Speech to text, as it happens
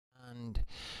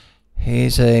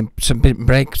Here's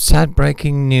sad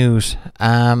breaking news.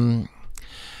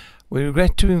 We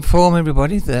regret to inform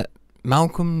everybody that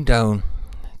Malcolm Doane,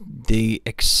 the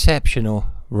exceptional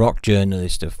rock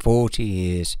journalist of 40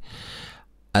 years,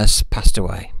 has passed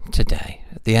away today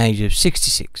at the age of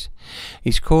 66.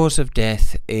 His cause of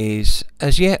death is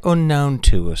as yet unknown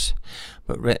to us,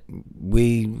 but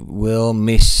we will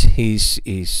miss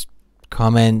his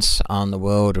comments on the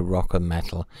world of rock and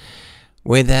metal.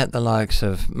 Without the likes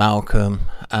of Malcolm,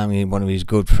 one of his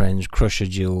good friends, Crusher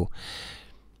Jewel,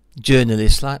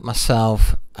 journalists like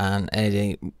myself and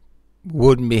Eddie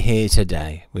wouldn't be here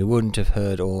today. We wouldn't have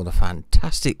heard all the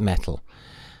fantastic metal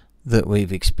that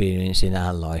we've experienced in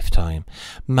our lifetime.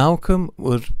 Malcolm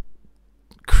was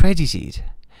credited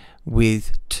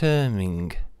with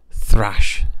terming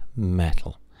thrash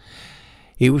metal.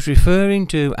 He was referring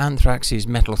to Anthrax's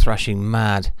metal thrashing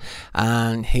mad,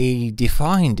 and he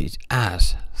defined it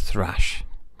as thrash.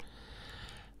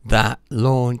 That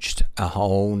launched a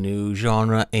whole new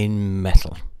genre in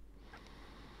metal.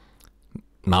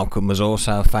 Malcolm was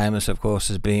also famous, of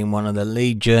course, as being one of the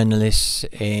lead journalists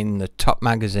in the top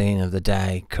magazine of the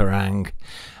day, Kerrang,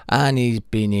 and he's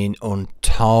been in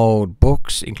untold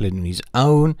books, including his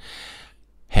own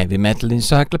Heavy Metal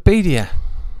Encyclopedia,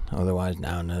 otherwise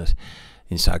known as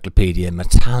Encyclopedia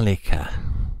Metallica,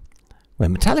 where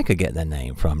Metallica get their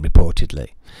name from, reportedly.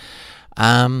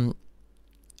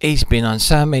 He's been on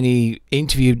so many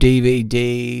interview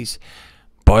DVDs,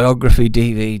 biography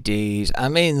DVDs.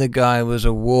 The guy was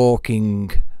a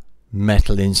walking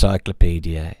metal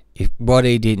encyclopedia. If what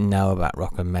he didn't know about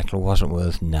rock and metal wasn't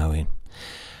worth knowing.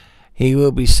 He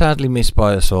will be sadly missed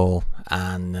by us all,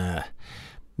 and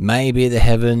maybe the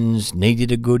heavens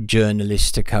needed a good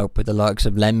journalist to cope with the likes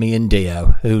of Lemmy and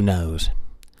Dio. Who knows?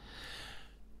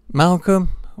 Malcolm,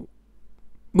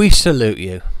 we salute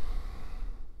you.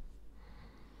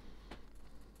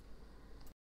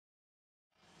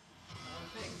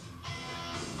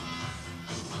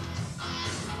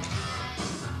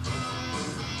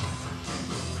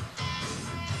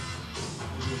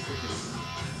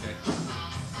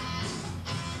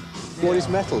 What is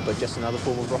metal but just another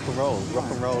form of rock and roll? Rock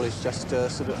and roll is just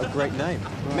sort of a great name.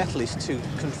 Right. Metal is too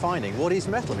confining. What is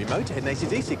metal? Motorhead and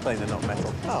AC/DC claim they're not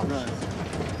metal. Oh.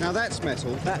 Right. Now that's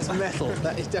metal. That's metal.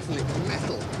 That is definitely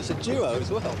metal. It's a duo as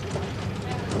well.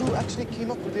 Who actually came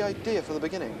up with the idea for the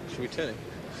beginning? Should we tell him?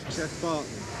 Jeff Barton.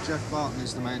 Jeff Barton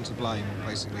is the man to blame,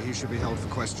 basically. He should be held for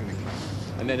questioning.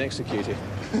 And then executed.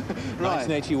 Right.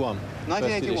 1981.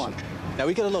 1981. Now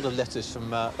we get a lot of letters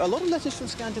from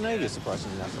Scandinavia,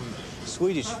 surprisingly enough, from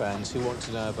Swedish fans who want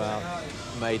to know about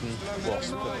Maiden,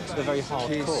 Wasp. They're very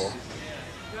hardcore.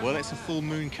 Well, it's a full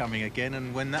moon coming again,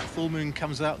 and when that full moon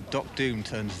comes out, Doc Doom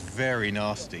turns very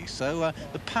nasty. So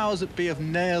the powers that be have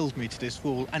nailed me to this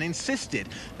wall and insisted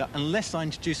that unless I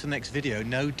introduce the next video,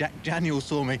 no Daniel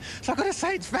saw me. So I've got to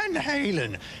say it's Van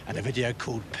Halen, and a video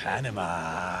called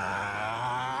Panama.